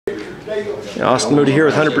Austin Moody here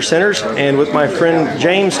with 100 Percenters and with my friend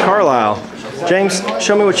James Carlyle. James,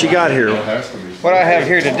 show me what you got here. What I have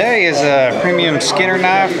here today is a premium Skinner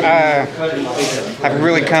knife I've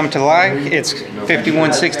really come to like. It's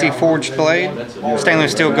 5160 forged blade,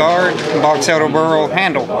 stainless steel guard, box elbow burl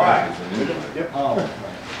handle.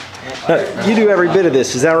 Now, you do every bit of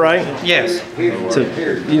this, is that right? Yes. So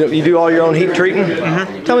you do all your own heat treating?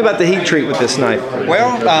 Mm-hmm. Tell me about the heat treat with this knife.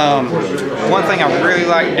 Well, one thing I really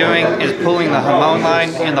like doing is pulling the hamon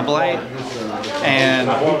line in the blade. And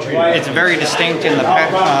it's very distinct in the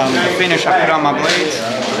finish I put on my blades.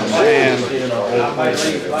 And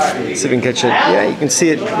see if we can catch it. Yeah, you can see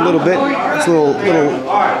it a little bit. It's a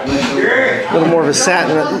little more of a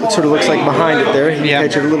satin. It sort of looks like behind it there. You can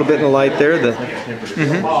catch it a little bit in the light there.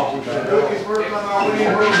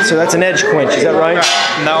 So that's an edge quench, is that right?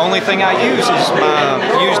 The only thing I use is my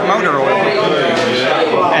used motor oil.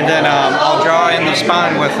 And then I'll draw in the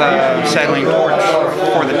spine with acetylene torch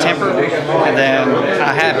for the temper, and then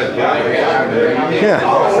I have it. Yeah.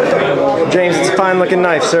 James, it's a fine looking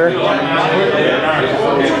knife, sir.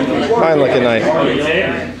 Fine looking knife.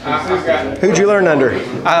 Who'd you learn under?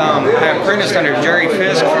 I apprenticed under Jerry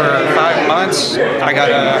Fisk for 5 months. I got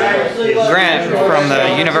a grant from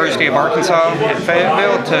the University of Arkansas at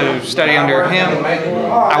Fayetteville to study under him.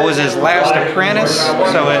 I was his last apprentice,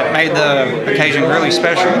 so it made the occasion really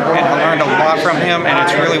special, and I learned a lot from him, and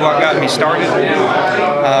it's really what got me started.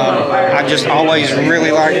 I just always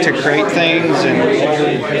really liked to create things, and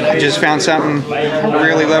I just found something I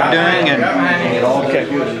really love doing. And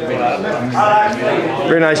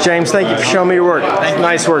very nice, James. Thank you for showing me your work.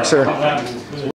 Nice work, sir.